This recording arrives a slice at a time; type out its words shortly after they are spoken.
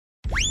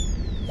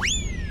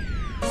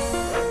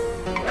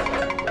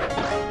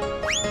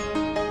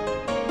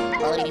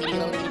Đến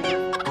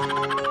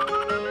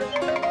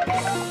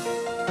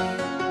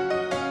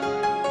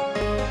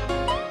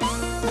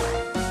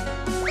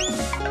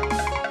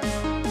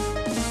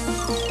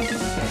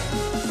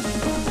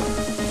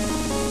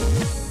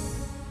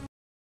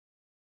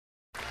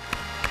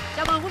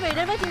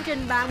với chương trình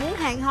Bạn Muốn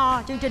Hẹn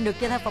Hò. Chương trình được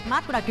chơi theo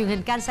format của đài truyền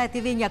hình Kansai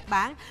TV Nhật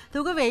Bản.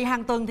 Thưa quý vị,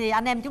 hàng tuần thì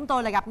anh em chúng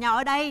tôi là gặp nhau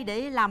ở đây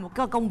để làm một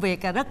cái công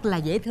việc rất là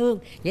dễ thương.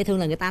 Dễ thương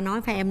là người ta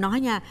nói, phải em nói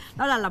nha.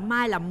 Đó là làm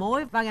mai làm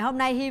mối. Và ngày hôm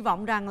nay hy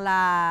vọng rằng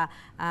là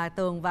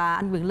Tường và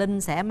anh Quyền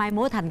Linh sẽ mai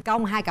mối thành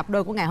công hai cặp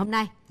đôi của ngày hôm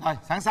nay. Thôi,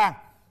 sẵn sàng.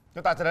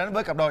 Chúng ta sẽ đến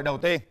với cặp đôi đầu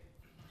tiên.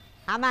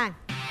 Hả Mang?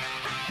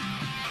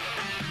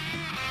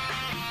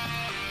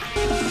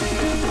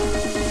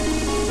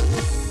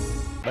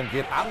 Bên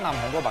kia 8 năm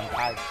không có bạn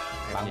trai.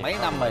 Bạn mấy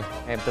năm rồi?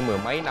 Em tới mười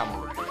mấy năm.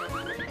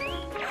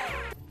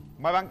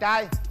 Mời bạn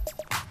trai.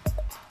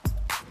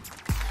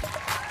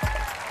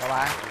 Chào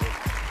bạn.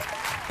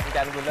 Em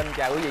chào anh Quyền Linh,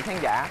 chào quý vị khán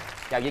giả.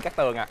 Chào Duy Cát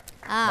Tường ạ.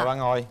 Mời bạn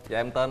ngồi. Dạ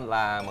em tên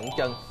là Mẫn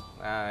Trân.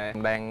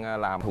 Em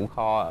đang làm thủ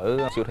kho ở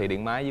siêu thị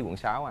điện máy dưới quận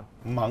 6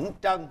 anh. Mẫn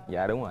Trân.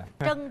 Dạ đúng rồi.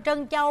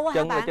 Trân Châu á hả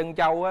Trân bạn? là Trân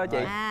Châu á chị.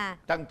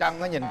 Trân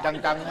có nhìn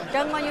Trân.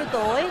 Trân bao nhiêu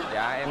tuổi?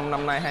 Dạ em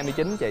năm nay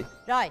 29 chị.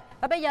 Rồi,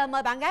 và bây giờ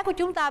mời bạn gái của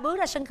chúng ta bước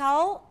ra sân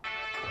khấu.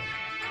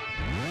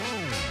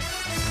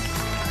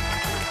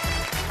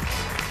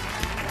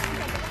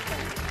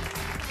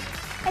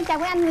 Em chào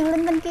quý anh Quyền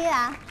Linh bên kia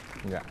ạ.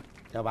 Dạ.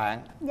 Chào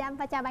bạn. Dạ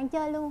và chào bạn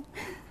chơi luôn.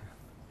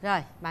 Rồi,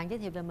 bạn giới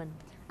thiệu về mình.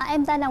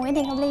 Em tên là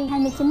Ngọc Liên,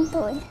 29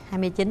 tuổi.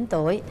 29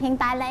 tuổi. Hiện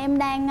tại là em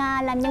đang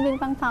làm nhân viên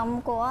văn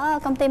phòng của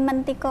công ty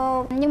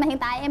Mantico. Nhưng mà hiện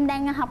tại em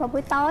đang học vào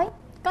buổi tối.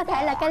 Có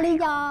thể là cái lý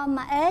do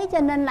mà ế cho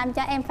nên làm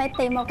cho em phải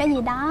tìm một cái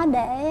gì đó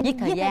để giết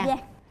thời gian.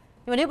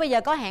 Nhưng mà nếu bây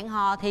giờ có hẹn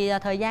hò thì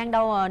thời gian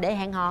đâu để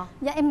hẹn hò?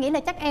 Dạ em nghĩ là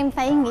chắc em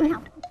phải nghỉ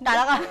học. Trời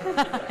đất ơi,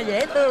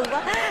 dễ thương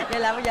quá. Vậy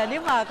là bây giờ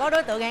nếu mà có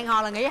đối tượng hẹn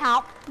hò là nghỉ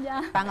học.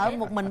 Dạ. Bạn ở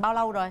một mình bao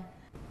lâu rồi?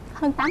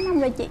 Hơn 8 năm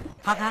rồi chị.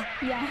 Thật hả?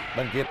 Dạ.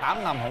 Bên kia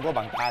 8 năm không có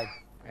bạn trai.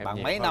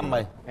 Bạn mấy năm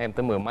rồi? Em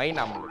tới mười mấy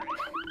năm.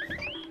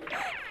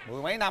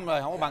 Mười mấy năm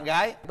rồi không có bạn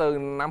gái. Từ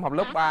năm học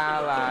lớp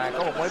 3 là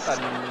có một mối tình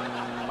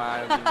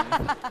mà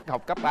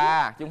học cấp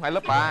 3 chứ không phải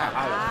lớp 3.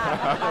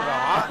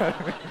 Rõ.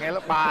 Nghe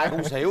lớp 3 ai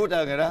cũng xỉu hết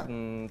trơn rồi đó.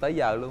 Tới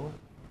giờ luôn.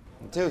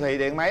 Siêu thị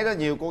điện máy đó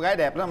nhiều cô gái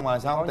đẹp lắm mà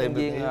sao không tìm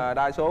được?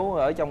 Đa số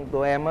ở trong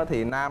tụi em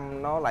thì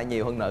nam nó lại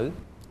nhiều hơn nữ.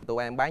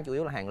 Tụi em bán chủ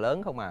yếu là hàng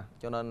lớn không à,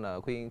 cho nên là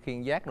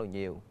khiên giác đồ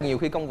nhiều. Nhiều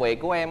khi công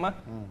việc của em á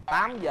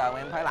 8 giờ mà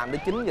em phải làm tới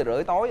 9 giờ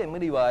rưỡi tối em mới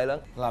đi về luôn.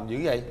 Làm dữ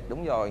vậy?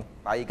 Đúng rồi,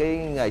 tại vì cái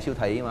nghề siêu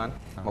thị mà anh.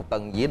 Một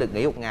tuần chỉ được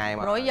nghỉ một ngày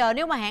mà. Rồi giờ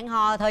nếu mà hẹn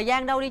hò thời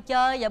gian đâu đi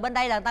chơi, giờ bên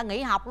đây là người ta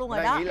nghỉ học luôn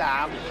rồi đó. Nghỉ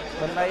làm.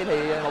 Bên đây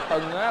thì một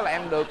tuần á là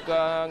em được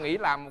nghỉ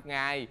làm một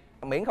ngày,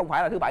 miễn không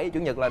phải là thứ bảy chủ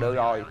nhật là được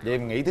rồi. Vậy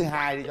mình nghỉ thứ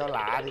hai đi cho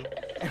lạ đi.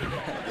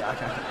 Dạ.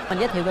 Mình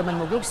giới thiệu về mình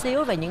một chút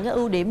xíu về những cái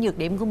ưu điểm nhược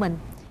điểm của mình.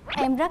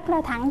 Em rất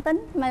là thẳng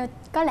tính, mà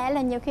có lẽ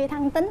là nhiều khi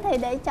thẳng tính thì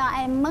để cho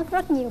em mất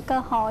rất nhiều cơ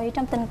hội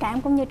trong tình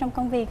cảm cũng như trong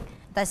công việc.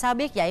 Tại sao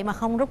biết vậy mà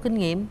không rút kinh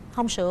nghiệm,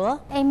 không sửa?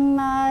 Em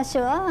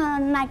sửa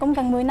nay cũng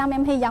gần 10 năm,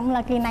 em hy vọng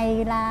là kỳ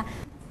này là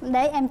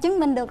để em chứng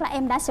minh được là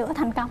em đã sửa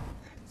thành công.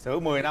 Sửa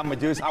 10 năm mà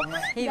chưa xong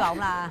á. Hy vọng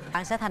là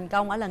bạn sẽ thành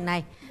công ở lần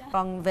này.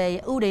 Còn về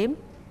ưu điểm?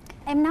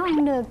 Em nấu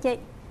ăn được chị.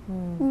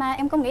 Mà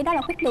em không nghĩ đó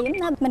là khuyết điểm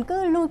nữa. Mình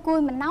cứ lui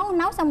cui mình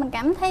nấu xong mình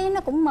cảm thấy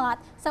nó cũng mệt.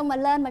 Xong mà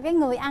lên mà cái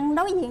người ăn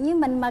đối diện với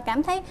mình mà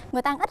cảm thấy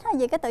người ta ăn ít hay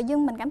gì, cái tự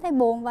dưng mình cảm thấy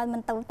buồn và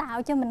mình tự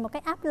tạo cho mình một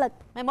cái áp lực.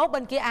 Mai mốt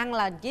bên kia ăn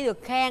là chỉ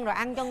được khen rồi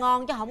ăn cho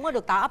ngon chứ không có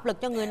được tạo áp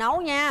lực cho người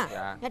nấu nha.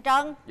 Dạ. Nha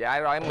Trân. Dạ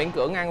rồi em miễn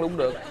cưỡng ăn luôn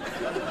được.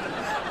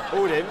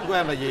 Ưu điểm của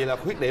em là gì, là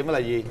khuyết điểm là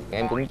gì?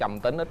 Em cũng trầm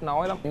tính ít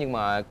nói lắm, nhưng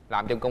mà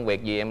làm trong công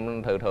việc gì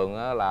em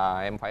thường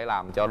là em phải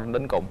làm cho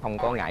đến cùng, không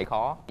có ngại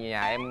khó.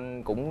 Nhà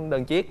em cũng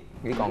đơn chiếc,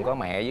 chỉ còn có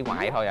mẹ với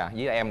ngoại thôi à,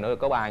 với em nữa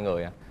có 3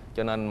 người à,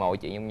 cho nên mọi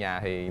chuyện trong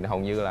nhà thì hầu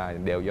như là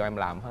đều do em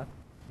làm hết.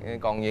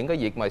 Còn những cái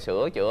việc mà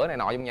sửa chữa này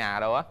nọ trong nhà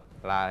đâu á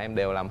là em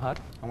đều làm hết.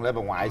 Không lẽ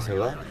bà ngoại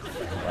sửa?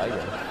 Bởi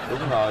vậy. Đúng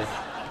rồi.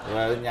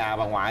 Rồi nhà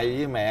bà ngoại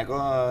với mẹ có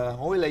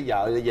hối lấy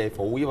vợ để về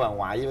phụ với bà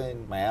ngoại với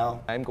mẹ không?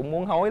 Em cũng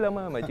muốn hối lắm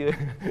á mà chưa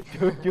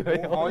Muốn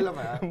hối lắm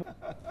hả?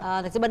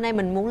 Thật sự bên đây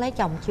mình muốn lấy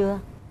chồng chưa?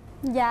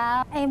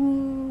 Dạ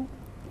em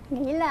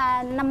nghĩ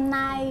là năm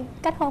nay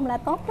kết hôn là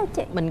tốt đó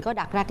chị. Mình có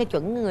đặt ra cái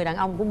chuẩn người đàn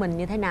ông của mình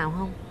như thế nào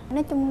không?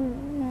 Nói chung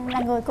là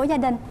người của gia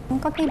đình,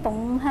 có cái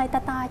bụng hơi to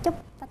to chút.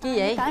 Chi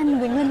vậy? Cỡ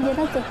anh Quyền Linh vậy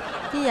đó chị.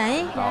 Chi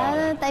vậy?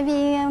 Dạ, tại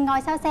vì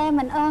ngồi sau xe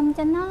mình ôm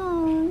cho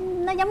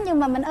nó giống như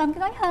mà mình ôm cái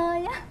gói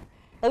hơi á.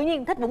 Tự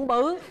nhiên thích bụng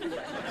bự.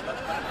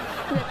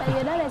 Dạ, tại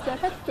vì đó là sở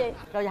thích chị.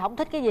 Rồi giờ không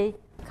thích cái gì?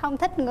 Không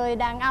thích người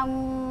đàn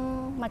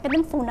ông mà cái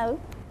tính phụ nữ.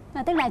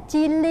 Tức là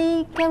chi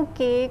ly, keo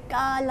kiệt,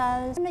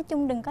 là nói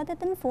chung đừng có cái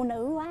tính phụ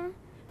nữ quá.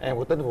 Em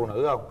có tính phụ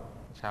nữ không?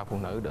 Sao phụ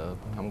nữ được,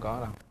 không có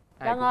đâu.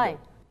 Trân ơi.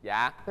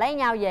 Dạ. Lấy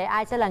nhau về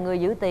ai sẽ là người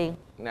giữ tiền?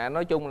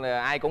 Nói chung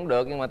là ai cũng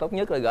được, nhưng mà tốt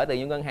nhất là gửi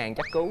tiền vô ngân hàng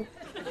chắc cứu.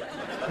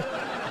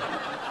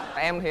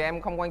 Em thì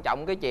em không quan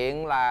trọng cái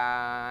chuyện là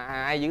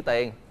ai giữ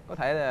tiền. Có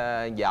thể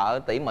là vợ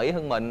tỉ mỉ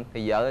hơn mình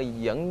thì vợ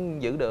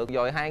vẫn giữ được,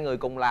 rồi hai người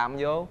cùng làm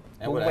vô.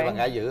 Em có để bạn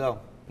gái giữ không?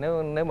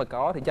 Nếu mà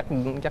có thì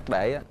chắc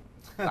để á.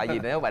 Tại vì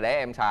nếu mà để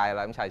em xài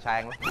là em xài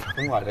sang lắm.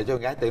 Đúng rồi, để cho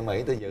con gái tỉ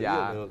mỉ tôi giữ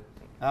Dạ. được.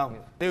 Không?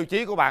 Tiêu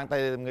chí của bạn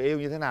tìm người yêu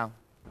như thế nào?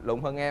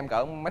 Lùn hơn em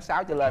cỡ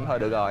 1m6 trở lên thôi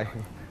được rồi.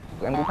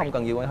 Em cũng không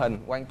cần gì ngoại hình,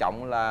 quan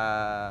trọng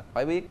là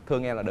phải biết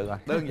thương em là được rồi.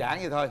 Đơn giản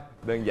vậy thôi.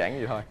 Đơn giản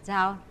vậy thôi.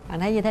 Sao? Bạn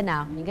thấy như thế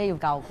nào? Những cái yêu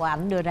cầu của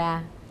ảnh đưa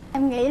ra.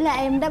 Em nghĩ là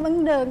em đáp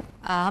ứng được.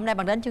 Hôm nay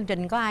bạn đến chương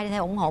trình có ai đi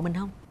theo ủng hộ mình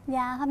không?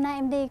 Dạ, hôm nay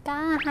em đi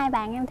có 2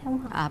 bạn em theo ủng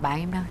hộ. Bạn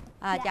em đâu?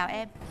 Dạ. Chào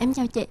em. Em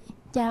chào chị,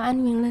 chào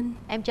anh Quyền Linh.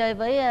 Em chơi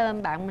với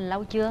bạn mình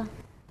lâu chưa?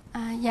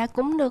 Dạ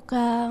cũng được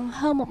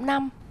hơn 1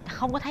 năm.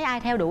 Không có thấy ai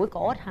theo đuổi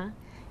cổ hết hả?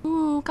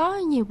 Có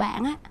nhiều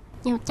bạn á,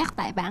 nhưng chắc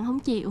tại bạn không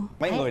chịu.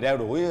 Mấy người đeo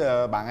đuổi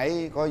bạn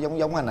ấy có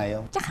giống anh này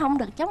không? Chắc không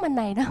được giống anh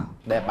này đâu.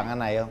 Đẹp bằng anh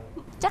này không?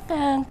 Chắc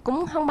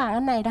cũng không bằng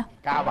anh này đâu.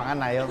 Cao bằng anh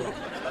này không?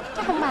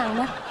 Chắc không bằng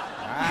đâu.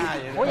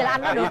 Ủa vậy là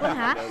anh nó được lắm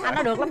hả? Anh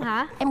nó được lắm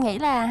hả? Em nghĩ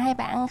là hai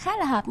bạn khá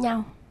là hợp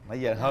nhau.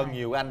 Bây giờ hơn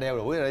nhiều anh đeo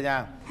đuổi rồi đó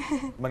nha.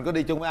 Mình có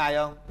đi chung với ai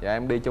không? Dạ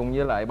em đi chung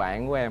với lại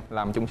bạn của em,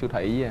 làm chung siêu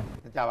thị với em.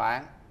 Chào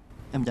bạn.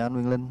 Em chào anh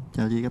Quyền Linh,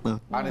 chào chị Cát Tường.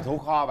 Bạn này thủ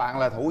kho, bạn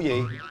là thủ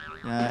gì?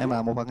 Dạ, em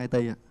là một phần IT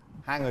ạ.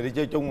 Hai người đi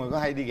chơi chung rồi có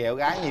hay đi ghẹo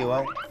gái nhiều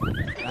không?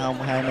 Không,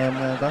 hai anh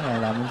em tối ngày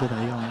làm trong siêu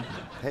thị không.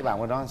 Thấy bạn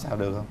bên đó sao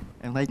được không?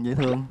 Em thấy dễ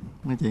thương,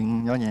 nói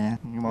chuyện nhỏ nhẹ.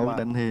 Nhưng mà ổn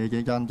định thì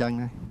chị cho anh Trân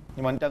thôi.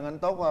 Nhưng mà anh Trân anh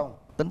tốt không?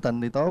 Tính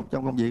tình thì tốt,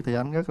 trong công việc thì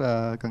anh rất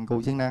là cần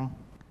cù siêng năng.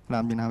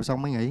 Làm chừng nào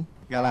xong mới nghỉ.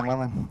 Ga lăng lắm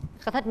anh.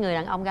 Có thích người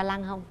đàn ông ga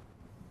lăng không?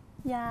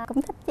 Dạ,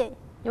 cũng thích chị.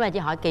 Nhưng mà chị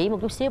hỏi kỹ một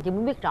chút xíu, chị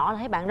muốn biết rõ là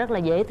thấy bạn rất là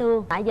dễ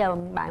thương. Nãy giờ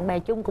bạn bè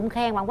chung cũng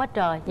khen bạn quá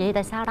trời. Vậy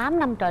tại sao 8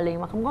 năm trời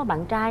liền mà không có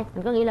bạn trai?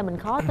 Mình có nghĩ là mình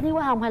khó tính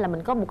quá không? Hay là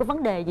mình có một cái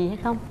vấn đề gì hay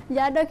không?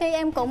 Dạ, đôi khi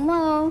em cũng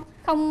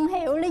không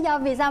hiểu lý do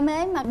vì sao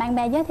mới mà bạn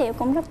bè giới thiệu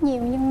cũng rất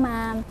nhiều. Nhưng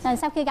mà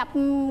sau khi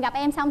gặp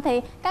em xong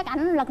thì các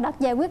ảnh lật đật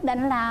về quyết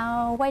định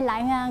là quay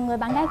lại người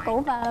bạn gái cũ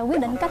và quyết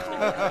định kết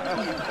hôn.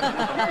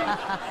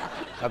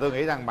 Tôi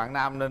nghĩ rằng bạn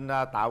nam nên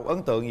tạo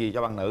ấn tượng gì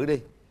cho bạn nữ đi.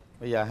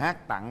 Bây giờ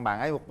hát tặng bạn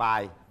ấy một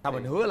bài. Sao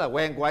mình hứa là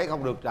quen cô ấy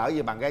không được trở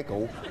về bạn gái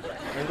cũ.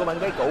 Em có bạn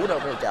gái cũ đâu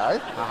mà chở.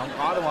 Không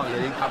có đúng không?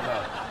 Vậy yên tâm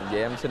rồi.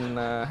 Vậy em xin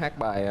hát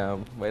bài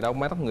Về đâu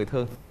mái tóc người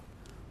thương.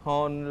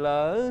 Hồn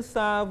lỡ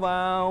xa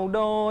vào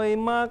đôi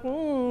mắt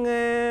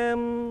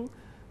em,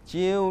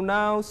 chiều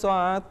nào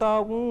xõa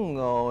tóc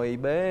ngồi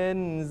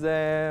bên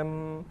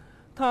rèm,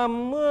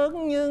 thầm ước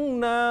nhưng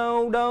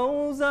nào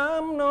đâu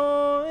dám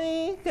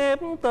nói, khép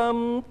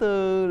tâm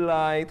tư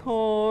lại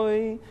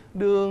thôi,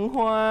 đường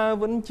hoa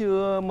vẫn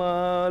chưa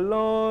mở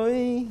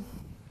lối.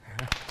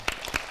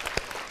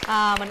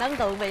 Mình ấn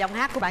tượng về giọng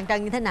hát của bạn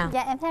Trân như thế nào?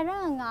 Dạ, em thấy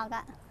rất là ngọt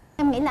ạ.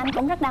 Em nghĩ là anh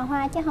cũng rất đào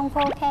hoa chứ không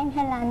khô khan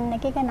hay là này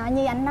kia cái nọ.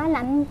 Như anh nói là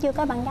anh chưa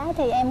có bạn gái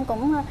thì em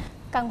cũng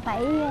cần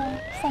phải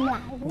xem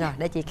lại. Rồi,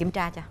 để chị kiểm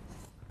tra cho.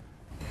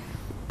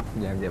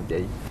 Dạ em chào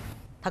chị.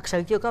 Thật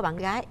sự chưa có bạn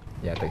gái?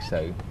 Dạ thật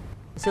sự.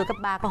 Xưa cấp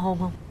 3 có hôn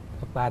không?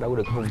 Cấp 3 đâu có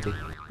được hôn chị.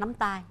 Nắm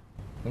tay?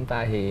 Nắm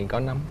tay thì có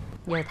nắm.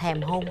 Giờ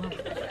thèm hôn không?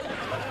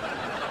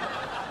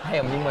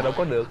 Thèm nhưng mà đâu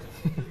có được.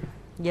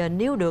 Giờ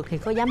nếu được thì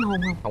có dám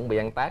hôn không? Không bị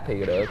ăn tát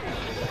thì được.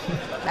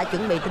 Đã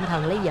chuẩn bị tinh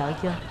thần lấy vợ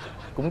chưa?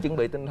 Cũng chuẩn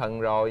bị tinh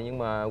thần rồi, nhưng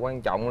mà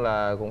quan trọng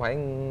là cũng phải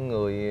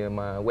người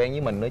mà quen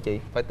với mình nữa chị.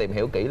 Phải tìm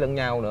hiểu kỹ lẫn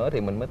nhau nữa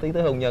thì mình mới tiến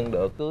tới hôn nhân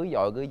được. Cưới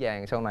vội cưới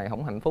vàng sau này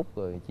không hạnh phúc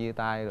rồi chia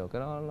tay rồi cái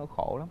đó nó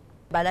khổ lắm.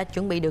 Bà đã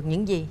chuẩn bị được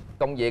những gì?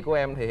 Công việc của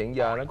em thì hiện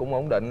giờ nó cũng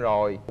ổn định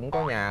rồi, cũng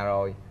có nhà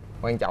rồi.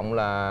 Quan trọng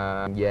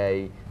là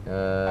về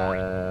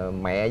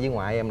mẹ với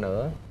ngoại em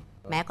nữa.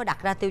 Mẹ có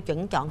đặt ra tiêu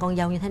chuẩn chọn con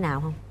dâu như thế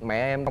nào không?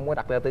 Mẹ em không có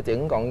đặt ra tiêu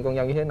chuẩn còn con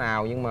dâu như thế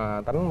nào, nhưng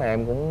mà tánh mẹ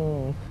em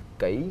cũng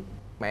kỹ.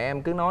 Mẹ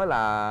em cứ nói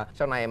là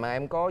sau này mà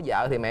em có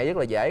vợ thì mẹ rất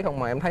là dễ, không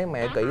mà em thấy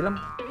mẹ kỹ lắm.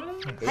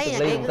 Thấy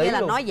là nghĩa là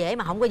luôn. Nói dễ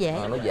mà không có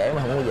dễ. Nói dễ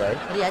mà không có dễ.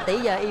 Bây giờ tỷ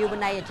giờ yêu bên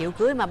đây chịu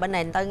cưới mà bên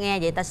này người ta nghe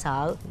vậy ta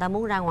sợ, người ta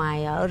muốn ra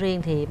ngoài ở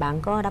riêng thì bạn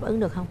có đáp ứng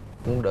được không?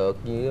 Cũng được,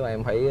 nhưng mà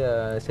em phải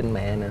xin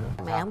mẹ nữa.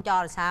 Mẹ không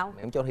cho là sao?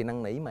 Mẹ không cho thì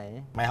năn nỉ mẹ.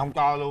 Mẹ không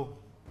cho luôn?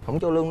 Không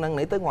cho luôn, năn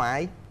nỉ tới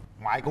ngoại.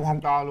 Ngoại cũng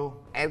không cho luôn?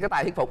 Em cái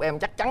tài thuyết phục em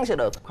chắc chắn sẽ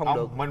được. Không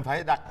được, mình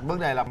phải đặt vấn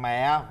đề là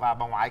mẹ và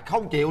bà ngoại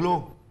không chịu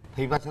luôn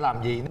thì ta sẽ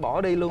làm gì?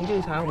 Bỏ đi luôn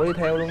chứ sao, đi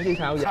theo luôn chứ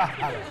sao vậy?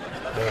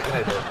 Được, cái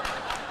này được.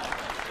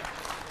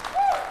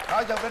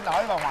 Nói cho đến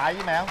nỗi bà ngoại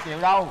với mẹ không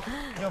chịu đâu,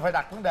 nhưng phải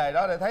đặt vấn đề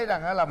đó để thấy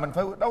rằng là mình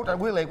phải đấu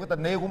tranh quyết liệt với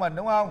tình yêu của mình,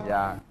 đúng không?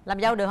 Dạ.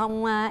 Làm dâu được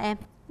không em?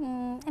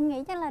 Em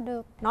nghĩ chắc là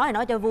được. Nói thì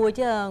nói cho vui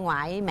chứ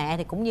ngoại với mẹ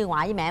thì cũng như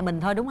ngoại với mẹ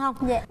mình thôi đúng không?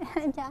 Dạ,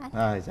 em chào anh.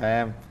 Rồi, chào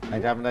em.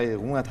 Thằng Trâm đây thì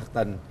cũng thật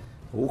tình,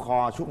 thủ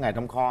kho suốt ngày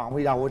trong kho không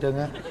đi đâu hết trơn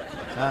á.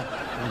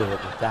 Không được,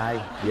 trai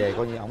về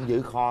coi như ổng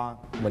giữ kho,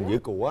 mình giữ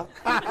của.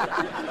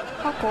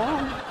 Có của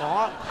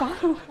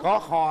không? Có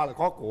kho là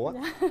có của.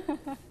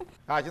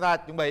 Rồi chúng ta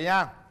chuẩn bị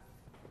nha.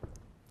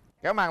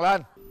 Kéo màn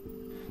lên.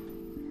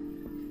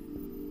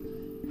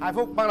 2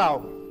 phút bắt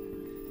đầu.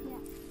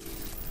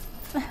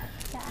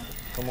 Dạ.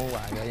 Có muốn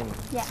quà gửi cho mình?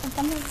 Dạ, em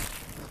cảm ơn.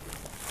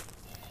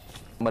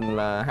 Mình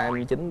là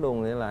 29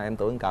 luôn, nghĩa là em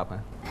tuổi cọp hả?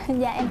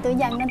 Dạ, em tuổi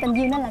dần nên tình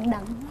duyên nó lận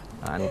đận.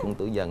 Anh cũng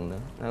tuổi dần nữa.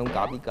 Không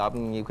cọp với cọp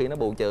nhiều khi nó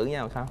bù trừ với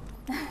nhau sao?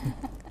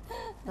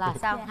 Là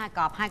sao?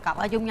 Hai cọp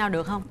ở chung nhau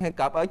được không? Hai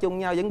cọp ở chung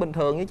nhau vẫn bình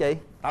thường với chị.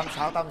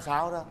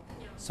 86 đó.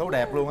 Số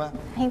đẹp luôn á.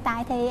 Hiện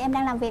tại thì em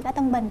đang làm việc ở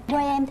Tân Bình,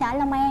 quê em thì ở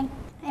Long An.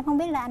 Em không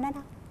biết là anh ở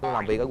đâu. Tôi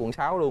làm việc ở quận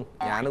 6 luôn,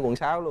 nhà nó quận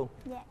 6 luôn.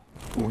 Dạ.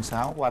 Quận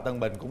 6 qua Tân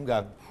Bình cũng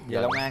gần, về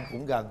Dạ. Long An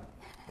cũng gần.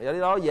 Ở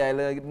đó về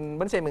là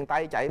bến xe miền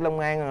Tây, chạy Long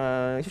An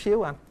chút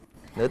xíu anh,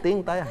 nửa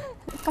tiếng tới à.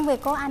 Công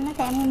việc của anh á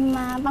thì em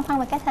băn khoăn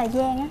về cái thời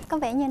gian á, có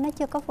vẻ như nó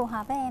chưa có phù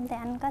hợp với em, thì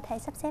anh có thể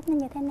sắp xếp nó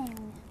như thế nào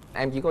nè?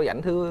 Em chỉ có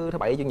rảnh thứ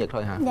bảy chủ nhật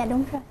thôi hả? Dạ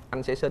đúng rồi.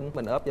 Anh sẽ xin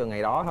mình ốp vào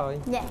ngày đó thôi.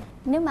 Dạ.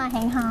 Nếu mà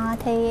hẹn hò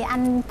thì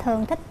anh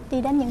thường thích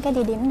đi đến những cái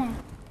địa điểm nào?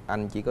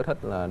 Anh chỉ có thích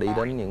là đi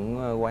đến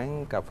những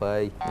quán cà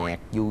phê, nhạc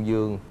du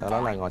dương, sau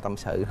đó là ngồi tâm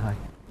sự thôi.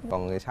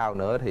 Còn sau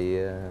nữa thì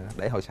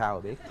để hồi sau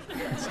rồi biết.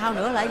 Sao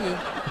nữa là cái gì?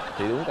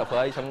 Thì uống cà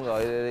phê xong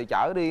rồi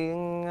chở đi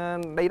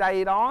đi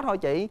đây đó thôi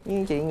chị.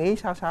 Nhưng chị nghĩ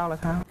sao là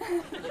sao?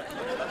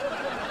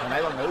 Hồi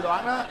nãy bạn nữ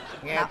đoán đó,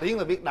 nghe tiếng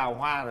là biết đào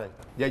hoa rồi.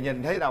 Giờ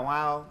nhìn thấy đào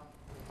hoa không?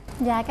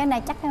 Dạ cái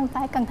này chắc em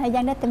phải cần thời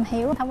gian để tìm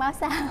hiểu, thông báo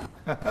sao.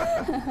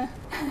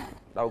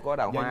 Đâu có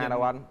đào hoa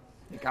đâu anh.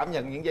 Cảm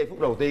nhận những giây phút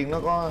đầu tiên nó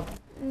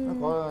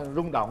có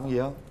rung động gì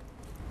không?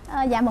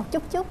 Dạ một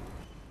chút.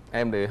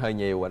 Em thì hơi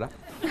nhiều rồi đó.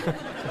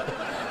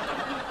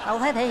 Đâu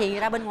thấy thể hiện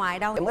ra bên ngoài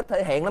đâu. Em ít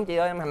thể hiện lắm chị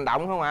ơi, em hành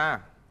động không à.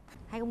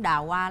 Thấy cũng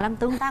đào hoa lắm,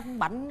 tướng tác cũng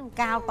bảnh,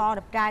 cao to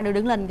đẹp trai. Đưa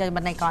đứng lên coi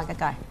bên này coi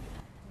coi.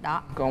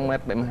 Đó. Con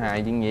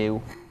 1m72 chứ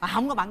nhiều.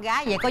 Không có bạn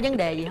gái vậy có vấn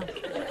đề gì không?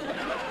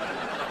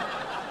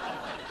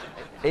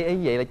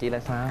 Ý vậy là chị là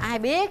sao? Ai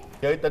biết.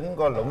 Giới tính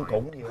có lủng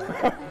củng gì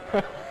không?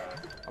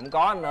 Không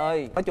có anh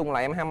ơi, nói chung là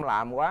em ham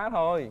làm quá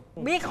thôi.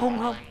 Biết hung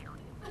không?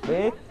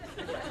 Biết.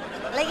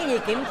 Lấy cái gì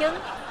kiểm chứng?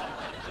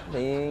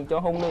 Thì cho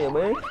hung đi rồi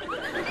biết.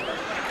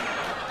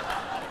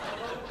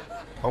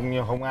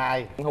 Hung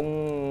ai?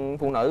 Hung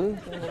phụ nữ.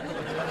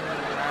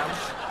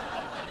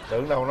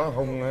 Tưởng đâu nó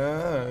hung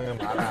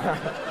mà là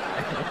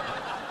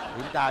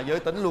kiểm tra giới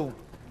tính luôn.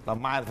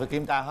 Làm mai phải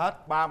kiểm tra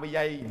hết 30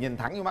 giây, nhìn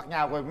thẳng vô mắt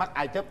nhau coi mắt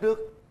ai chớp trước.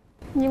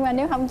 Nhưng mà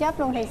nếu không chớp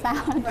luôn thì sao?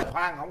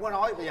 Khoan không có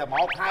nói, bây giờ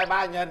 1, 2,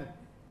 3 nhìn.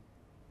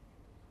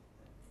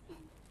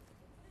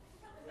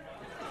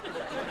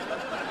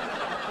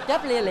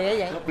 Chớp lia lịa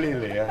vậy. Chớp lia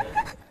lịa.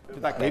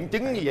 Chúng ta kiểm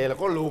chứng như vậy là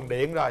có luồng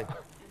điện rồi.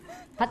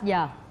 Hết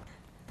giờ.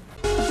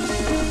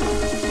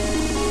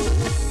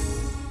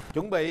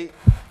 Chuẩn bị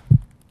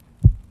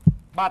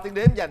 3 tiếng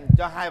đếm dành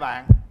cho hai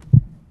bạn.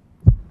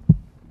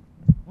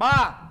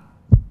 3,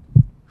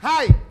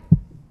 2,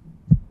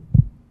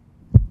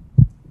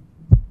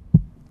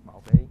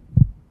 1 đi.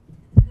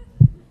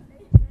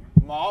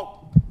 1.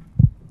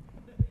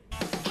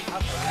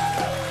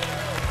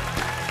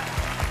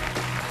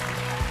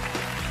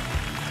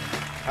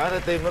 Ở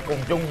tim nó cùng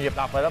chung nhịp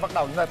đập rồi đó, bắt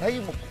đầu chúng ta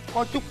thấy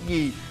có chút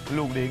gì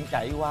luồng điện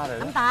chạy qua rồi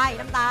đó.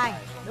 Nắm tay.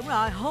 Đúng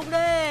rồi, hôn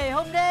đi.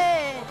 Hôn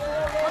cái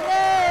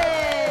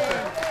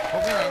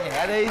nhẹ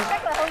nhẹ đi.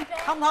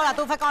 Không thôi là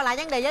tôi phải coi lại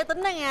vấn đề giới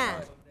tính đó nha.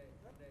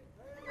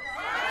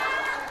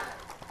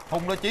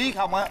 Hôn nó chí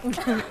không á.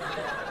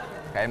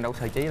 Em đâu có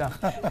sơ chí đâu.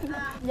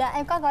 Dạ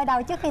em có gọi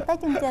đầu trước khi tới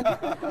chương trình.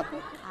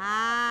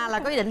 À là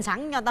có ý định sẵn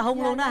cho người ta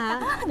hung luôn đó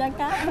hả? Dạ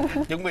có.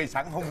 Chuẩn bị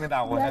sẵn hôn lên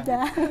đầu rồi ha.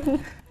 Dạ.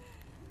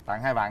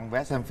 Tặng hai bạn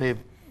vé xem phim.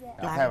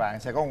 Chúc hai bạn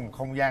sẽ có một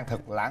không gian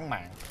thật lãng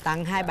mạn.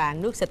 Tặng hai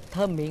bạn nước xịt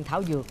thơm miệng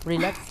thảo dược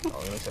relax. Trời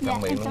ơi, sẽ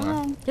căng miệng luôn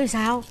hả? Chứ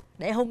sao?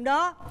 Để hung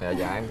đó.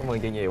 Dạ em cảm ơn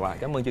chị nhiều ạ.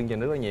 Cảm ơn chương trình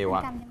rất là nhiều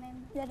ạ.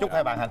 Chúc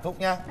hai bạn hạnh phúc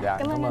nha. Dạ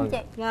Cảm ơn anh chị.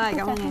 Rồi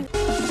cảm ơn em.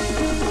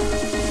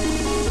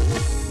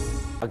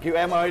 Kêu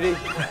em ơi đi.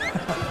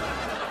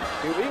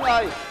 Kêu Yến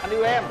ơi, anh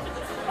yêu em.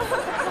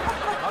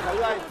 Nói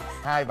thử ơi.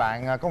 Hai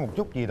bạn có một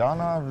chút gì đó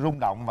nó rung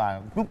động và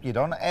một chút gì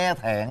đó nó e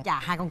thẹn. Chà,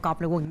 hai con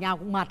cọp này quần nhau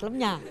cũng mệt lắm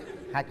nha.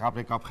 Hai cọp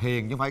này cọp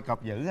hiền chứ không phải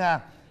cọp dữ ha.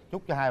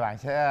 Chúc cho hai bạn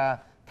sẽ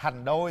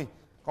thành đôi.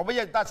 Còn bây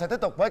giờ chúng ta sẽ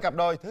tiếp tục với cặp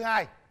đôi thứ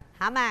hai.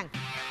 Hả Mang?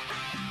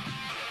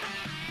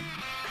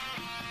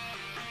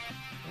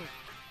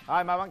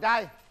 Rồi mời bạn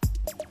trai.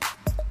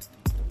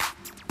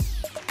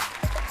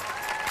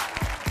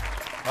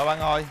 Mời bạn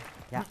ngồi.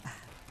 Dạ.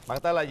 Bạn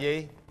tên là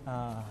gì?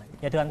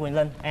 Dạ thưa anh Quyền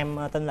Linh, em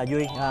tên là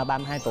Duy,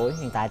 32 tuổi.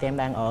 Hiện tại thì em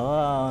đang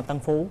ở Tân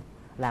Phú,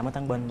 làm ở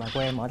Tân Bình và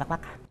quê em ở Đắk Lắk.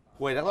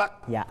 Quê Đắk Lắk.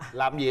 Dạ.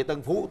 Làm gì ở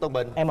Tân Phú, Tân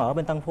Bình? Em ở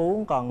bên Tân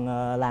Phú, còn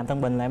làm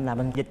Tân Bình là em làm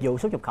bên dịch vụ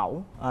xuất nhập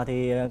khẩu.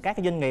 Thì các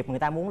cái doanh nghiệp người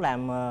ta muốn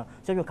làm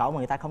xuất nhập khẩu mà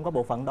người ta không có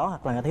bộ phận đó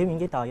hoặc là thiếu những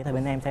giấy tờ thì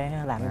bên em sẽ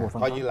làm cái bộ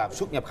phận coi đó. như làm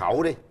xuất nhập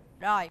khẩu đi.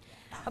 Rồi.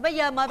 Và bây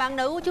giờ mời bạn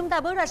nữ của chúng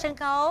ta bước ra sân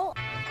khấu.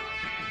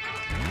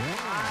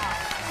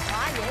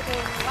 Quá dễ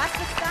thương, quá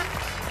xuất sắc.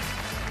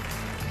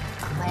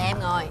 Mời em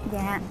ngồi.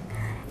 Dạ.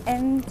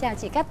 Em chào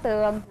chị Cát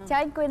Tường, chào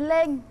anh Quyền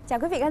Linh, chào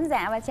quý vị khán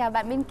giả và chào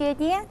bạn bên kia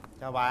nhé.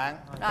 Chào bạn.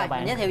 Rồi,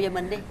 bạn. giới thiệu về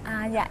mình đi.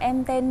 Dạ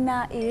em tên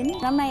Yến,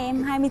 năm nay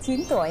em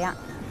 29 tuổi ạ.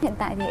 Hiện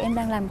tại thì em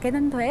đang làm kế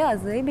toán thuế ở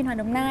dưới Biên Hòa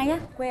Đồng Nai á,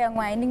 quê ở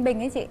ngoài Ninh Bình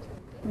ấy chị.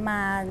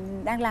 Mà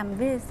đang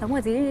sống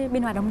ở dưới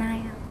Biên Hòa Đồng Nai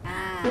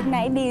ạ. Lúc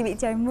nãy đi bị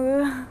trời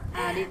mưa.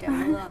 Đi trời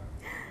mưa.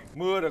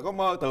 Mưa rồi có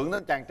mơ tưởng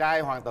đến chàng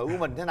trai hoàng tử của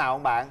mình thế nào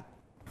không bạn?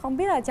 Không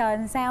biết là trời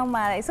làm sao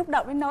mà lại xúc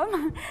động đến nỗi mà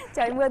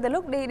trời mưa từ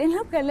lúc đi đến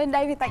lúc gần lên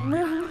đây thì tạnh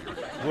mưa.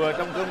 Vừa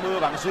trong cơn mưa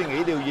bạn suy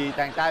nghĩ điều gì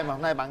chàng trai mà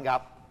hôm nay bạn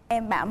gặp?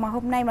 Em bảo mà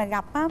hôm nay mà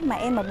gặp á, mà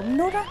em mà bấm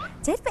nút á,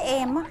 chết với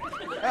em á.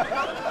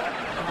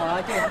 Trời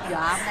ơi, chứ đừng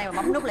dọa, hôm nay mà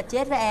bấm nút là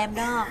chết với em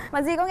đó.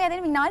 Mà Duy có nghe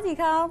thấy mình nói gì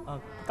không?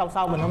 Câu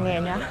sau mình không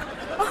nghe nhá.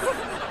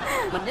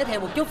 Mình giới thiệu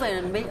một chút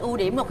về mình biết ưu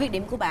điểm và khuyết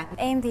điểm của bạn.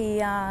 Em thì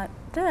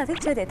rất là thích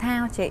chơi thể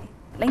thao chị.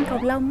 Đánh cầu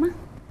lông á.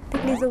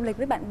 Thích đi du lịch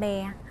với bạn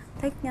bè.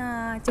 Thích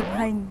chụp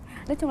hình.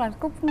 Nói chung là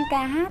cũng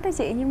ca hát đó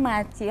chị. Nhưng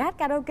mà chỉ hát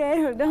karaoke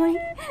được thôi.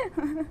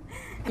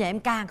 Giờ em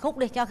ca một khúc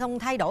đi cho không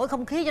thay đổi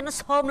không khí cho nó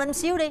xôm lên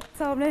xíu đi.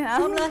 Xôm lên hả?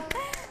 Xôm lên.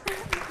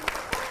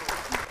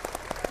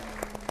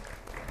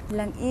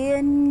 Lặng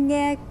yên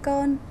nghe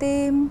con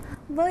tim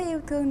với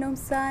yêu thương nồng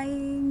say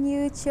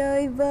như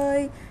chơi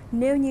vơi.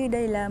 Nếu như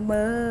đây là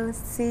mơ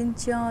xin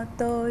cho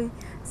tôi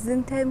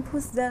dừng thêm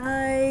phút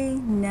giây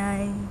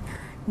này.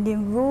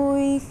 Niềm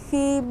vui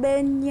khi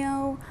bên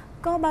nhau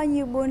có bao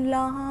nhiêu buồn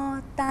lo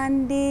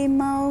tan đi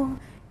mau.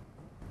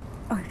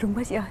 Ôi rung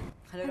quá chị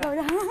ơi. Rồi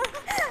đó.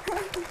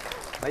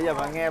 Bây giờ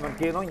mà nghe bên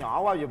kia nói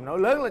nhỏ quá, dùm nói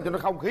lớn lên cho nó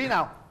không khí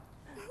nào.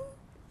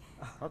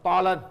 Nó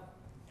to lên.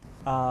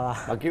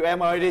 Bà kêu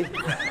em ơi đi.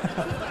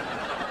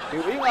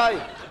 Kêu Yến ơi,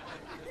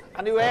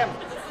 anh yêu em.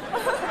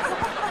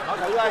 Nói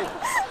thử ơi.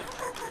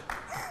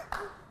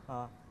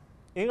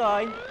 Yến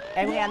ơi,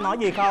 em nghe anh nói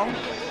gì không?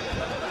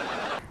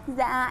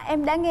 Dạ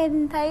em đã nghe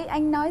thấy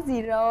anh nói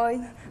gì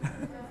rồi.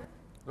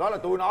 Đó là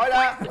tôi nói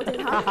đó.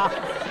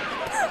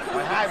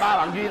 Rồi 2, 3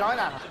 bạn Duy nói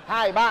nè.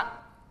 2, 3.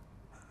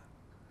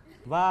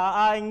 Và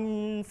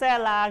anh sẽ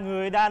là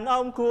người đàn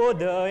ông của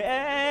đời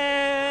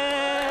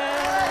em.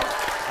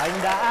 Anh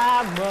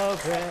đã mơ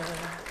về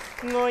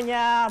ngôi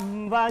nhà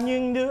và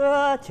những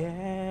đứa trẻ.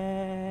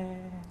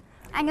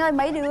 Anh ơi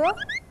mấy đứa?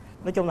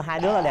 Nói chung là 2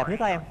 đứa là đẹp nhất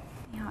đó em.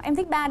 Em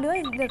thích 3 đứa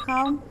thì được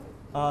không?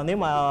 Nếu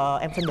mà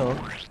em xin được.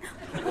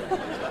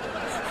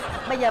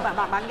 Bây giờ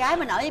bạn gái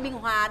mình ở Biên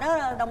Hòa đó,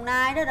 Đồng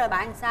Nai đó, rồi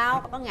bạn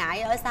sao? Có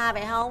ngại ở xa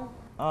vậy không?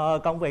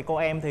 Công việc của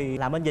em thì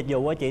làm bên dịch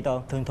vụ á chị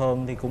Tường.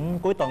 Thường thì cũng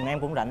cuối tuần em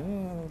cũng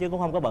rảnh chứ cũng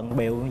không có bận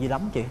bịu gì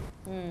lắm chị.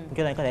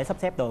 Cái này có thể sắp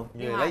xếp được.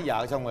 Về lấy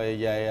vợ xong rồi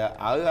về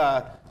ở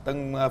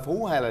Tân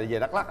Phú hay là về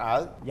Đắk Lắk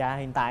ở? Dạ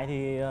hiện tại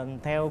thì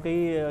theo cái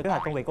kế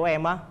hoạch công việc của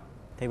em á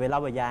thì về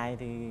lâu về dài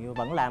thì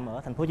vẫn làm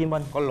ở thành phố Hồ Chí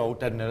Minh. Có lộ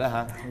trình rồi đó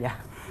hả? Dạ.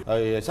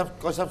 Rồi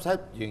sắp xếp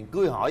chuyện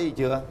cưới hỏi gì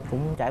chưa?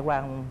 Cũng trải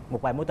qua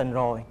một vài mối tình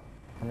rồi.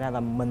 Thành ra là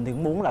mình thì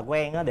cũng muốn là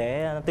quen á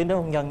để tiến tới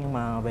hôn nhân, nhưng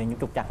mà về những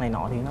trục trặc này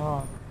nọ thì nó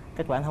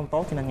kết quả nó không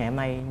tốt, cho nên ngày hôm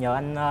nay nhờ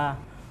anh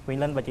Quyền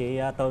Linh và chị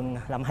Tường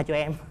làm hai cho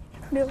em.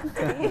 Được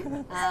chị.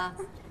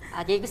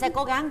 Chị sẽ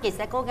cố gắng, chị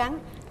sẽ cố gắng.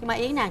 Nhưng mà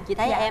Yến nè, chị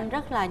thấy em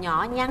rất là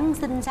nhỏ nhắn,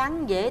 xinh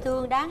xắn, dễ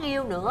thương, đáng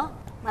yêu nữa.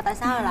 Mà tại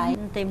sao lại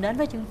tìm đến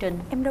với chương trình?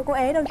 Em đâu có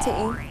ế đâu chị.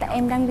 Tại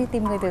em đang đi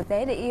tìm người tử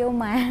tế để yêu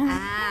mà.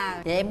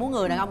 Vậy em muốn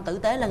người đàn ông tử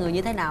tế là người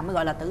như thế nào mới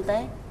gọi là tử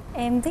tế?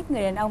 Em thích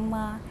người đàn ông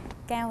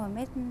cao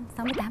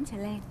 1m68 trở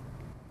lên.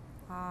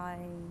 Rồi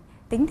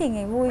tính thì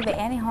ngày vui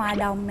vẻ này, hòa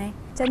đồng này,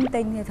 chân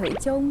tình thì thủy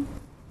chung.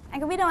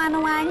 Anh có biết nấu ăn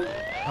không anh?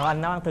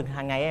 Anh nấu ăn thực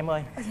hàng ngày em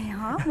ơi. Vậy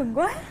hả? Mừng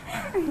quá.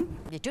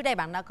 Vậy trước đây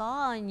bạn đã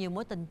có nhiều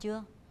mối tình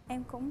chưa?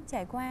 Em cũng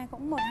trải qua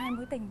cũng 1-2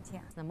 mối tình chị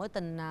ạ. Là mối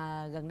tình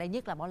gần đây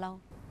nhất là bao lâu?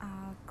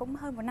 Cũng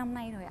hơn 1 năm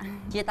nay rồi ạ.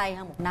 Chia tay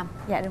hơn 1 năm.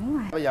 Dạ đúng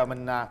rồi. Bây giờ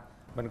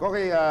mình có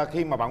cái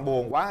khi mà bạn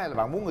buồn quá hay là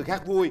bạn muốn người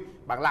khác vui,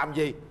 bạn làm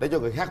gì để cho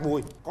người khác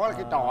vui? Có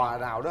cái trò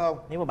nào đó không?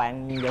 Nếu mà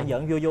bạn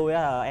giỡn vui vui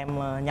á, em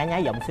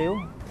nhái giọng xíu,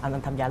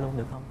 anh tham gia luôn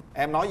được không?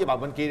 Em nói với bà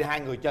bên kia đi, 2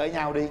 người chơi với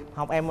nhau đi.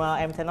 Không,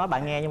 em sẽ nói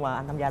bạn nghe nhưng mà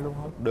anh tham gia luôn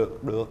không?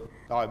 Được.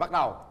 Rồi bắt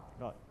đầu.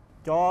 Rồi,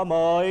 cho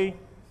mời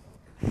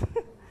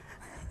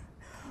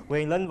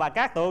Quyền Linh và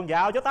Cát Tường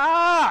vào cho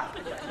ta.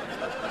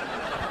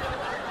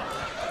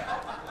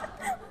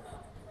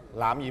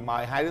 Làm gì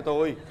mời hai đứa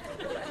tôi?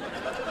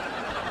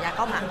 Dạ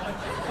có mặt.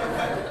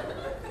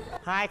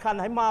 Hai khanh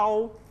hãy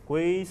mau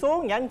quỳ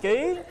xuống nhận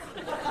chỉ.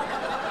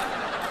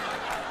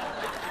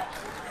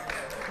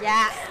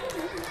 Dạ.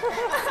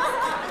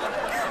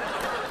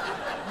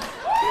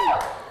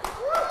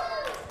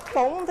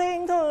 Phụng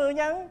thiên thừa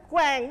nhận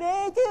hoàng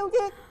đế chiếu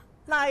chiết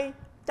này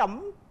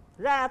chậm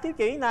ra thiếu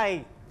chỉ này.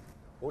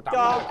 Ủa Trẩm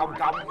cho... công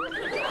Trẩm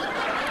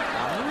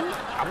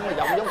là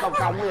giọng giống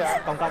công vậy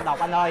hả? Công đọc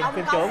anh ơi,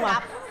 phim trưởng mà.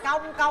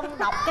 Công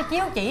đọc cái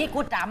chiếu chỉ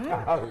của Trẩm.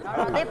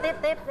 Rồi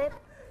tiếp.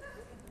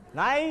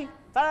 Này,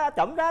 ta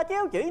chậm ra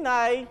chiếu chỉ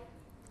này.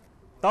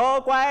 Tờ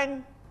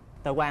quan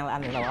là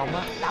anh đầu ông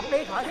á. Đọc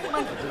đi khỏi thuyết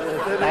minh.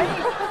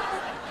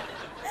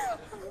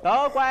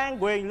 Tờ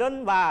quan Quyền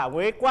Linh và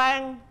Nguyệt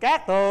Quang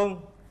Cát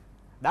Tường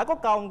đã có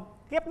công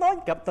ghép nối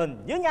cặp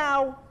tình với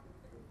nhau.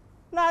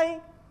 Nay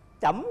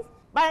chậm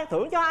ban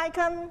thưởng cho hai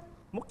khanh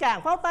một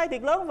tràng pháo tay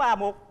thiệt lớn và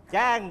một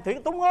tràng thiệt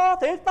tung hô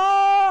thiệt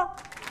to.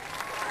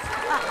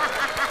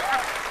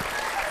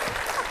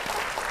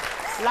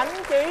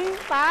 Lãnh chỉ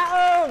tạ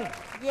ơn.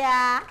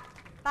 Dạ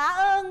tạ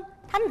ơn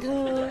thánh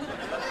thượng.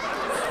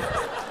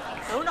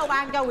 Tưởng đâu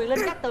ban cho Quyền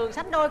Linh Cát Tường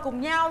sánh đôi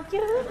cùng nhau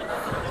chứ.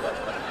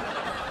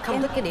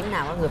 Không thích cái điểm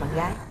nào ở người bạn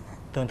gái?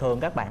 Thường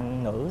các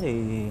bạn nữ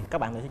thì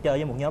các bạn nữ sẽ chơi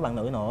với một nhóm bạn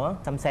nữ nữa,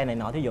 xăm xe này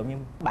nọ. Thí dụ như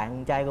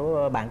bạn trai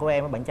của bạn của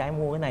em, bạn trai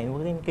mua cái này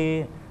mua cái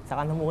kia, sao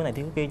anh không mua cái này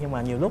thì cái kia, nhưng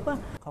mà nhiều lúc á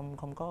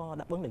không có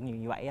đáp ứng được nhiều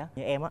như vậy á.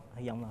 Như em á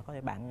hy vọng là có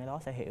thể bạn đó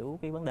sẽ hiểu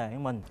cái vấn đề của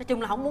mình. Nói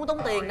chung là không muốn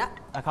tốn tiền đó.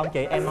 Không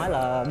chị, em nói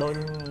là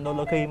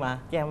đôi khi mà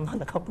chứ em nói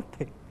là không tốn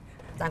tiền.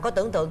 Bạn có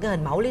tưởng tượng cái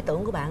hình mẫu lý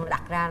tưởng của bạn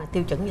đặt ra là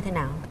tiêu chuẩn như thế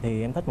nào?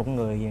 Thì em thích một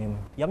người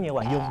giống như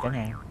Hoàng Dung chẳng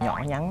hạn,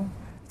 nhỏ nhắn,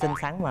 xinh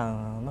xắn mà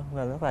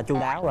nó rất là chu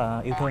đáo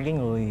và yêu thương cái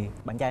người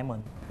bạn trai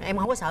mình. Em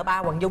không có sợ ba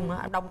Hoàng Dung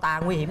hả? Đông tà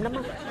nguy hiểm lắm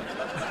á.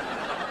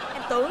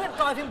 Em tưởng em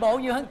coi phim bộ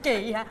nhiều hơn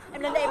chị hả?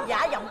 Em lên đây em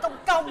giả giọng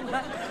công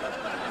hả?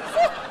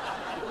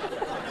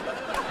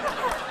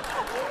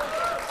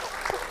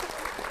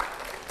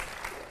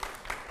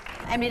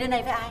 Em đi đến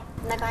đây với ai?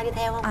 Nay có ai đi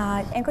theo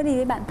không? Em có đi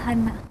với bạn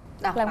thân ạ.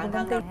 Đâu, làm bạn cùng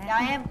thân công ty. chào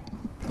em.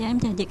 Dạ em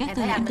chào chị Cát Em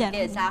Tường. thấy anh bên chào.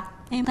 kia sao?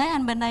 Em thấy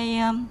anh bên đây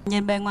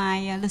nhìn bề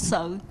ngoài lịch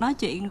sự, nói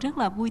chuyện rất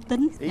là vui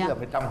tính. Ý là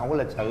bên trong không có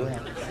lịch sự ha.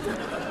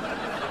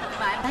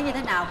 Mà em thấy như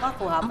thế nào, có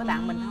phù hợp với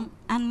bạn mình không?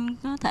 Anh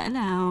có thể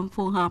là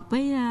phù hợp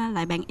với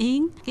lại bạn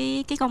Yến.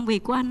 Cái công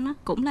việc của anh á,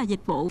 cũng là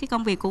dịch vụ, cái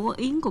công việc của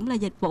Yến cũng là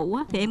dịch vụ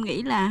á. Thì em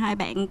nghĩ là hai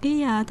bạn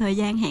cái thời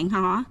gian hẹn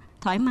hò á,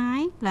 thoải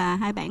mái là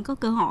hai bạn có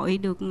cơ hội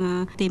được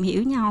tìm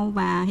hiểu nhau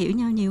và hiểu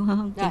nhau nhiều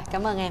hơn. Rồi,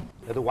 cảm ơn em.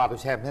 Để tôi qua tôi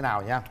xem thế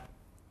nào nha.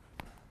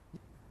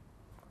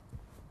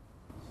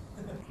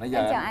 Nãy giờ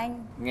Em chào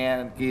anh. nghe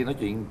anh kia nói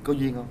chuyện có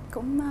duyên không?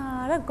 Cũng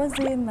rất là có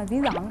duyên mà dí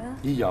dỏm nữa.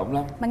 Dí dỏm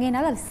lắm. Mà nghe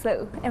nói là lịch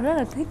sự, em rất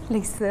là thích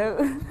lịch sự.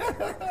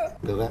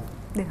 Được á.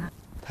 Được ạ.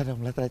 Thích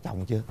không? Lấy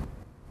chồng chưa?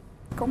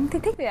 Cũng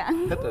thích rồi ạ.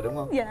 Thích rồi đúng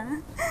không? Dạ.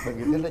 Bên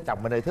kia thích lấy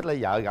chồng, bên đây thích lấy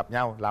vợ, gặp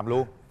nhau làm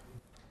luôn.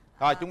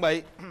 Rồi chuẩn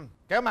bị.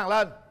 Kéo màn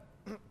lên.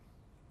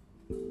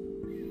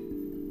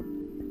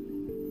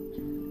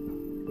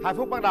 2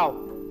 phút bắt đầu.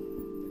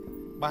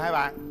 Mời hai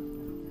bạn.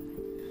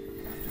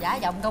 Giả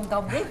giọng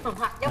công biết mà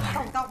mặt giống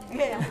công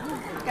ghê.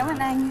 Cảm ơn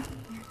anh.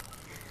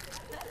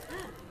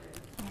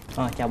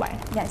 Chào bạn.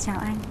 Dạ chào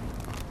anh.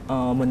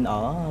 Mình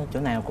ở chỗ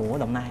nào của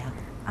Đồng Nai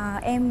hả?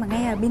 Em mà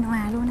ngay ở Biên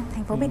Hòa luôn á,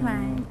 thành phố Biên Hòa.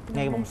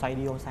 Ngay vòng xoay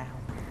đi ô sao?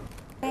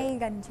 Ngay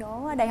gần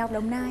chỗ Đại học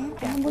Đồng Nai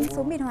á. Anh có muốn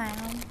xuống Biên Hòa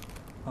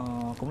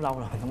không? Cũng lâu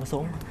rồi mình không có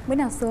xuống. Bữa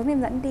nào xuống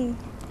em dẫn đi.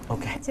 Ok.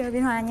 Chơi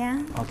Biên Hòa nha.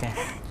 Ok.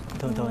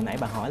 Thường nãy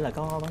bạn hỏi là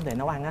có vấn đề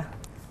nấu ăn á,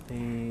 thì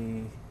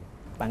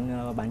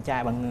bạn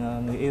trai,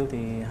 bạn người yêu thì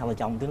hay là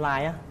chồng tương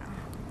lai á,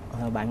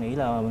 bạn nghĩ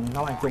là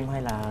nấu ăn chung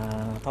hay là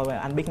thôi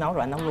anh biết nấu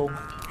rồi anh nấu luôn?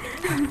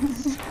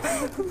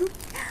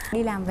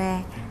 Đi làm về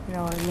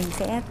rồi mình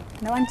sẽ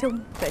nấu ăn chung,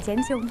 rửa chén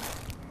chung,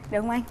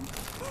 được không anh?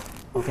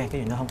 Ok, cái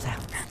gì nó không sao.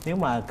 Nếu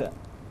mà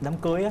đám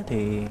cưới á,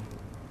 thì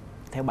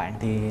theo bạn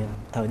thì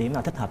thời điểm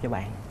nào thích hợp cho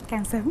bạn?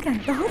 Càng sớm càng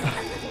tốt.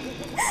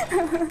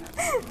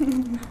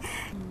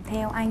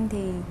 Theo anh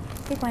thì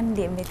cái quan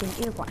điểm về tình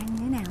yêu của anh như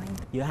thế nào anh?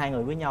 Giữa hai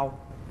người với nhau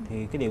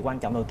thì cái điều quan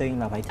trọng đầu tiên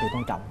là phải sự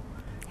tôn trọng.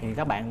 Thì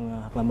các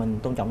bạn hoặc là mình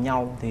tôn trọng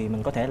nhau thì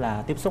mình có thể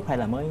là tiếp xúc hay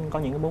là mới có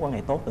những cái mối quan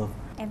hệ tốt được.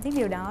 Em thích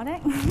điều đó đấy.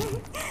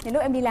 Đến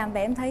lúc em đi làm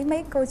về em thấy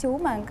mấy cô chú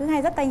mà cứ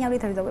hay dắt tay nhau đi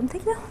thể dục em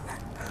thích lắm.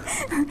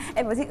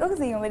 Em có thích ước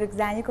gì mà phải được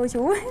già như cô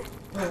chú ấy.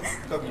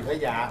 Không gì phải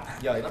già,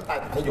 giờ nắm tay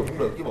thể dục cũng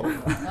được chứ bộ.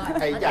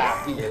 Hay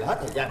già như vậy là hết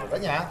thời gian rồi đó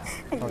nha.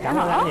 Cảm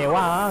ơn anh nhiều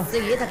quá hả?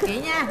 Suy nghĩ thật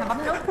kỹ nha, và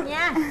bấm nút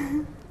nha.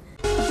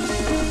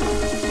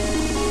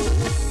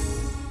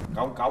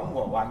 Cổng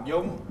của Hoàng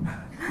Dung.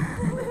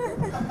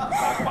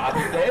 Bà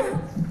đi đếm.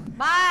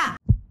 3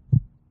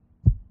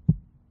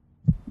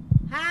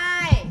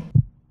 2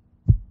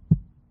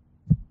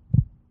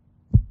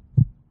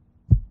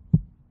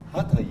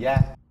 Hết thời gian.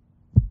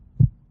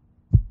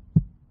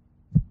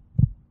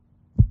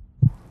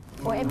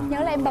 Ủa em nhớ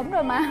là em bấm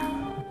rồi mà.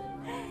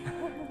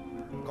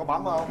 Có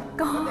bấm không?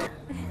 Có.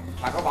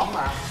 Bà có bấm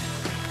mà.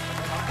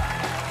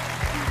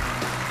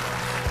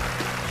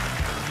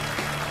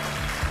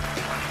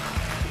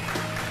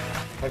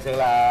 Thật sự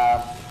là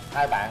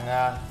hai bạn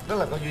rất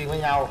là có duyên với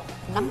nhau.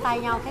 Nắm tay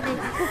nhau cái đi.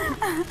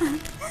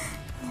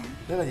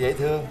 Rất là dễ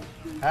thương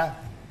ha.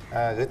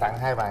 Gửi tặng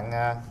hai bạn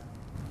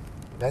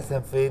để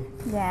xem phim.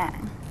 Dạ.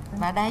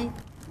 Và đây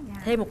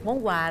thêm một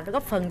món quà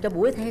góp phần cho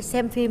buổi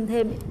xem phim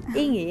thêm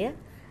ý nghĩa.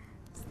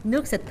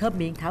 Nước xịt thơm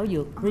miệng thảo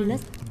dược Relax.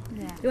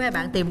 Chúc hai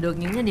bạn tìm được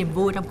những cái niềm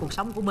vui trong cuộc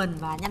sống của mình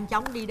và nhanh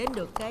chóng đi đến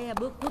được cái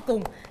bước cuối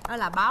cùng, đó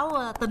là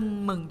báo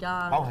tin mừng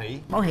cho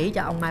báo hỷ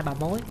cho ông Mai bà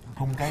mối.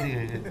 Hung cái đi.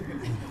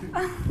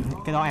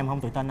 Cái đó em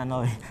không tự tin anh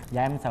ơi.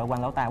 Dạ em sợ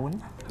quan lão ta quýnh.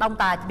 Đông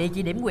tà bị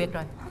chị điểm quyệt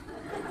rồi.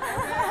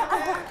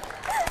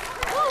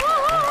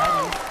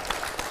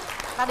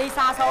 Ta đi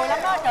xa xôi lắm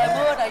đó, trời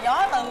mưa trời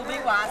gió từ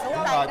Biên Hòa xuống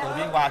Đúng đây rồi, đó.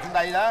 từ Biên Hòa xuống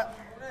đây đó.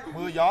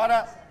 Mưa gió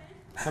đó.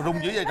 Sao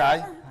rung dữ vậy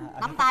trời?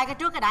 Nắm tay cái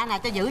trước cái đại này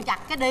cho giữ chặt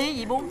cái đi,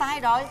 gì buông tay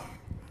rồi.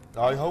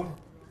 Rồi Hung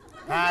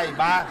 2,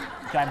 3.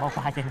 Cho em bỏ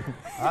qua cho em.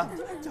 Hả?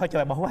 Cho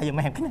em bỏ qua giùm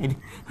em cái này đi.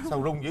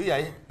 Sao rung dữ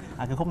vậy?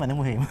 Cái khúc này nó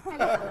nguy hiểm.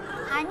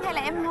 Anh hay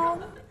là em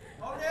hôn?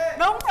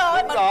 Đúng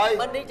rồi, Đúng rồi.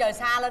 Mình đi trời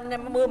xa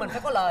lên mưa mình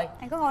phải có lời.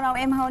 Anh có hôn đâu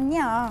em hôn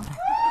nhá.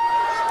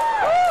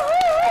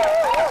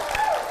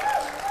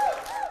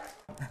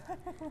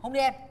 Hôn đi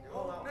em.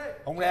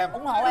 Hung đi em.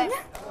 Ủng hộ em.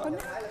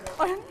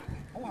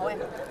 Ủng hộ em.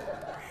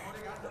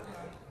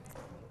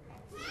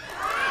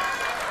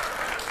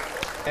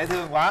 Dễ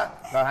thương quá.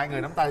 Rồi hai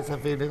người nắm tay xem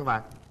phim đi các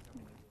bạn.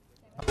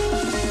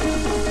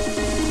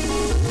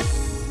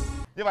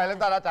 Như vậy chúng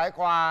ta đã trải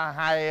qua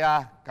hai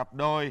cặp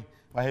đôi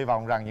và hy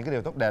vọng rằng những cái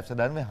điều tốt đẹp sẽ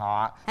đến với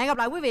họ. Hẹn gặp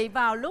lại quý vị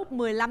vào lúc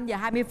 15 giờ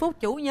 20 phút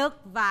Chủ nhật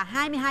và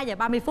 22 giờ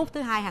 30 phút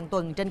thứ hai hàng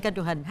tuần trên kênh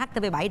truyền hình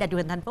HTV7 Đài truyền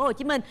hình Thành phố Hồ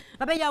Chí Minh.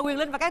 Và bây giờ Quyền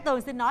Linh và Cát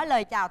Tường xin nói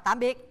lời chào tạm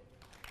biệt.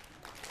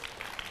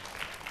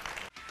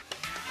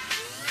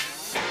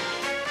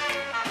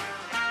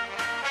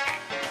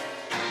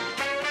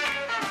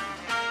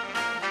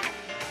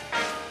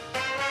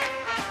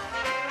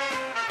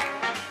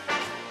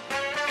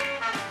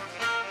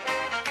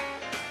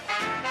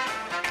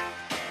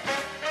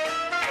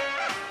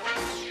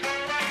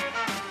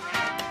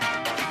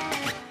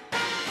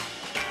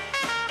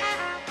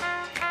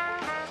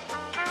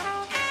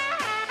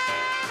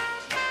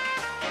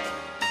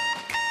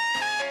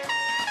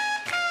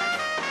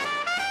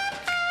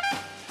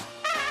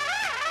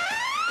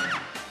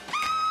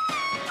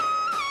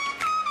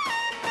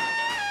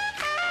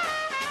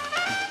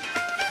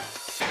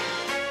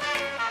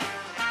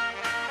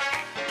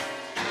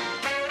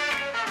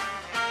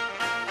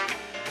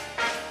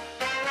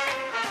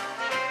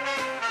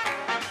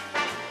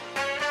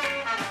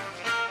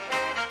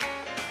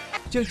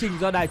 Chương trình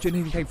do Đài Truyền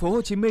hình Thành phố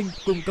Hồ Chí Minh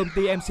cùng công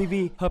ty MCV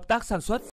hợp tác sản xuất.